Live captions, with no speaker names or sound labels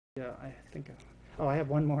Yeah, I think, oh, I have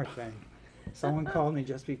one more thing. Someone called me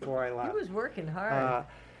just before I He left. was working Uh, hard.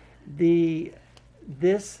 the,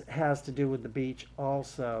 this has to do with the beach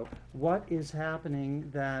also. What is happening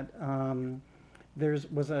that,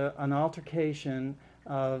 was an altercation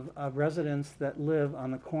of residents that live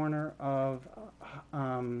on the corner of,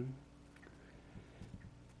 um,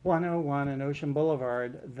 101 and Ocean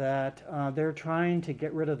Boulevard that they're trying to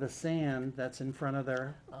get rid of the sand that's in front of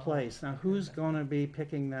their place. Now, who's going to be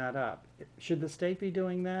picking that up? Should the state be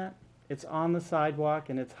doing that? It's on the sidewalk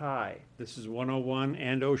and it's high. This is 101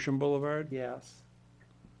 and Ocean Boulevard? Yes.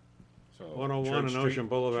 So 101 and Ocean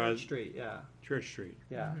Boulevard, Church Street, yeah, Church Street.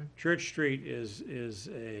 yeah. Church Street is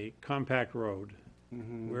a compact road.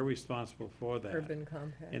 Mhm. We're responsible for that. Urban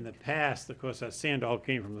compact. In the past, of course, that sand all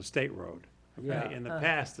came from the state road. Okay? Yeah. In the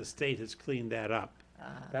past, the state has cleaned that up.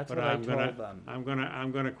 That's But what I I'm told gonna, them.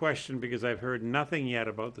 I'm gonna question, because I've heard nothing yet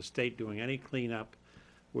about the state doing any cleanup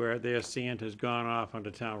where their sand has gone off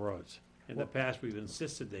onto town roads. In the past, we've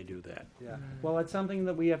insisted they do that. Yeah, well, it's something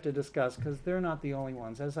that we have to discuss, because they're not the only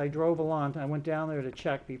ones. As I drove along, I went down there to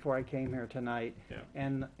check before I came here tonight. Yeah.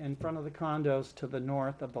 And in front of the condos to the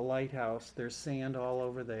north of the lighthouse, there's sand all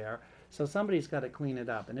over there. So somebody's gotta clean it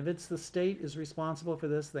up. And if it's the state is responsible for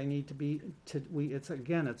this, they need to be, it's,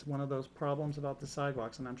 again, it's one of those problems about the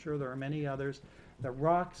sidewalks, and I'm sure there are many others. The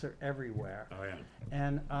rocks are everywhere. Oh, yeah.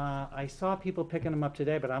 And I saw people picking them up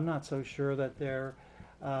today, but I'm not so sure that they're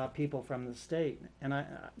people from the state. And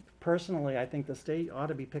personally, I think the state ought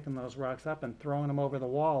to be picking those rocks up and throwing them over the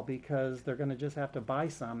wall, because they're gonna just have to buy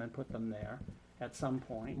some and put them there at some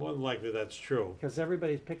point. More than likely, that's true. Because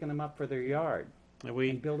everybody's picking them up for their yard And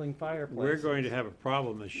and building fireplaces. we're going to have a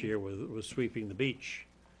problem this year with sweeping the beach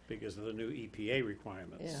because of the new EPA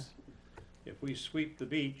requirements. If we sweep the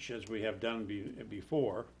beach, as we have done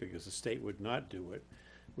before, because the state would not do it,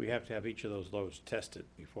 we have to have each of those loads tested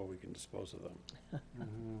before we can dispose of them.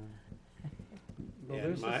 Well, And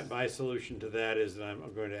there's this- my solution to that is that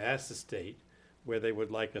I'm going to ask the state where they would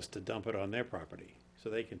like us to dump it on their property, so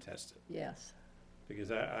they can test it. Yes.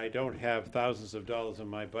 Because I don't have thousands of dollars in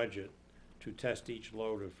my budget to test each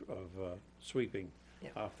load of sweeping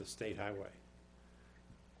Yep. off the state highway.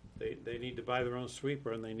 They need to buy their own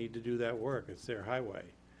sweeper, and they need to do that work. It's their highway.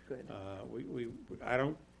 Good.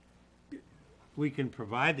 We can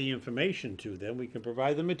provide the information to them, we can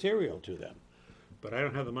provide the material to them, but I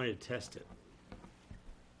don't have the money to test it.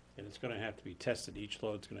 And it's gonna have to be tested, each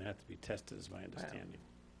load's gonna have to be tested, is my understanding.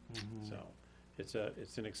 So,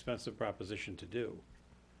 it's an expensive proposition to do.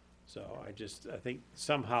 So I think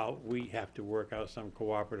somehow we have to work out some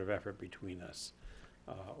cooperative effort between us.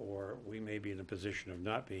 Or we may be in a position of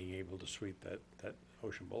not being able to sweep that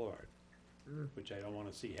Ocean Boulevard, which I don't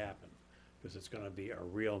wanna see happen, because it's gonna be a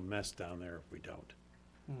real mess down there if we don't.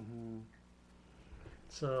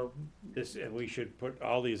 So, And we should put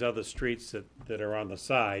all these other streets that are on the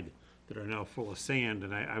side that are now full of sand,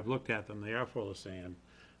 and I've looked at them, they are full of sand,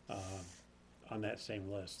 on that same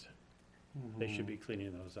list. They should be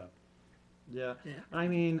cleaning those up. yeah, Yeah. I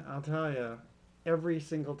mean, I'll tell you, every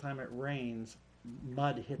single time it rains,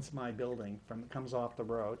 mud hits my building comes off the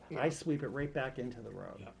road. Yeah. I sweep it right back into the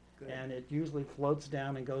road. Yeah. Good. And it usually floats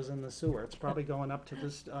down and goes in the sewer. It's probably going up to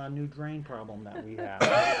this new drain problem that we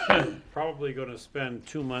have. Probably gonna spend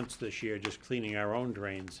 2 months this year just cleaning our own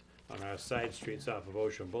drains on our side streets off of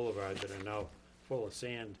Ocean Boulevard that are now full of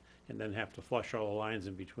sand, and then have to flush all the lines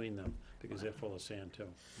in between them, because they're full of sand too.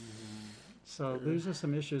 So these are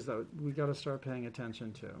some issues that we gotta start paying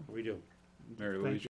attention to. We do. Mary Thank Louise, you.